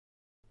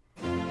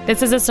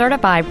This is a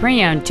certified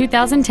pre-owned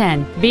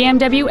 2010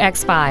 BMW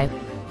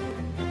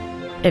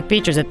X5. It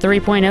features a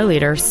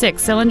 3.0-liter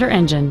six-cylinder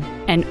engine,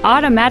 an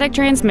automatic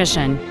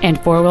transmission,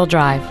 and four-wheel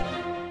drive.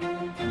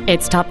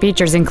 Its top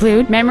features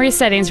include memory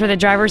settings for the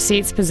driver's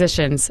seat's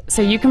positions,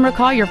 so you can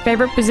recall your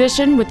favorite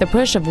position with the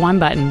push of one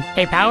button,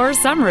 a power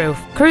sunroof,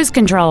 cruise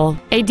control,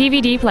 a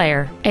DVD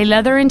player, a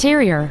leather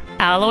interior,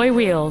 alloy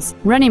wheels,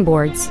 running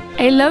boards,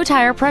 a low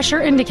tire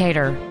pressure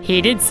indicator,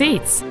 heated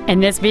seats,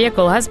 and this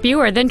vehicle has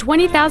fewer than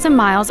 20,000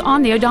 miles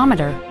on the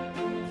odometer.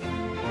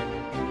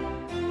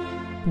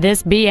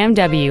 This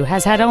BMW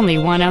has had only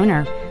one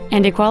owner,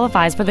 and it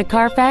qualifies for the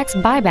Carfax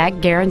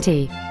buyback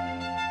guarantee.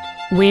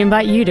 We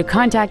invite you to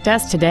contact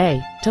us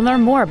today to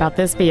learn more about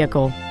this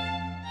vehicle.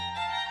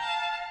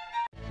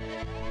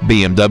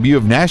 BMW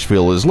of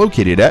Nashville is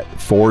located at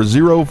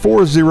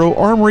 4040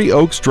 Armory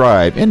Oaks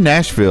Drive in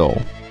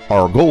Nashville.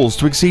 Our goal is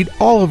to exceed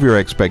all of your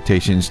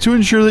expectations to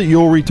ensure that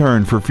you'll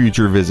return for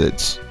future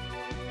visits.